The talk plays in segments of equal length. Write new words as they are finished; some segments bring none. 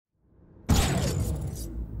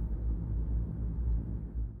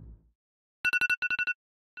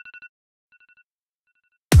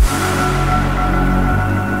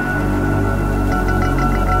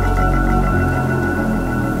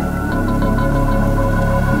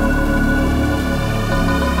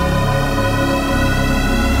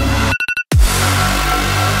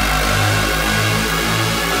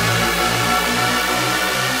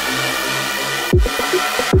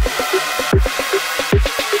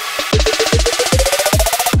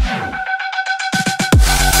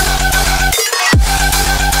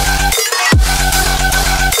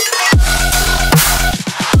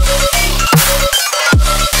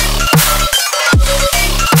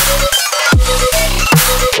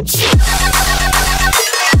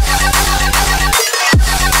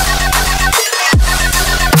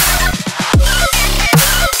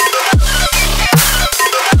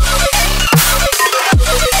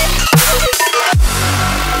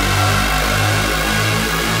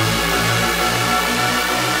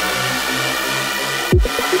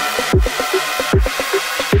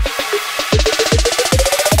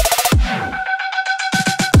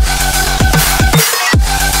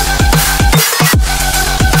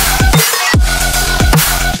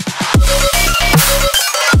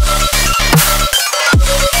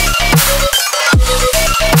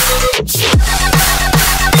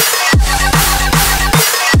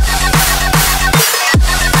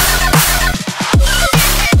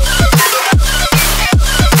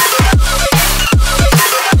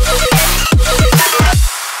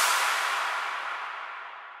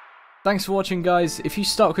Thanks for watching, guys. If you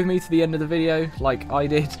stuck with me to the end of the video, like I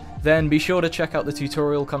did, then be sure to check out the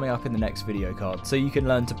tutorial coming up in the next video card, so you can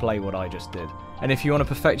learn to play what I just did. And if you want to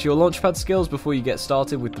perfect your Launchpad skills before you get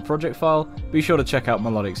started with the project file, be sure to check out my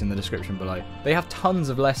links in the description below. They have tons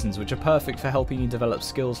of lessons which are perfect for helping you develop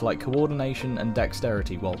skills like coordination and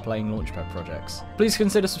dexterity while playing Launchpad projects. Please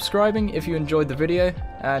consider subscribing if you enjoyed the video,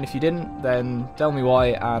 and if you didn't, then tell me why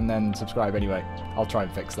and then subscribe anyway. I'll try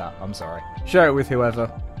and fix that, I'm sorry. Share it with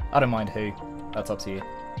whoever. I don't mind who. That's up to you.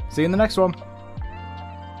 See you in the next one.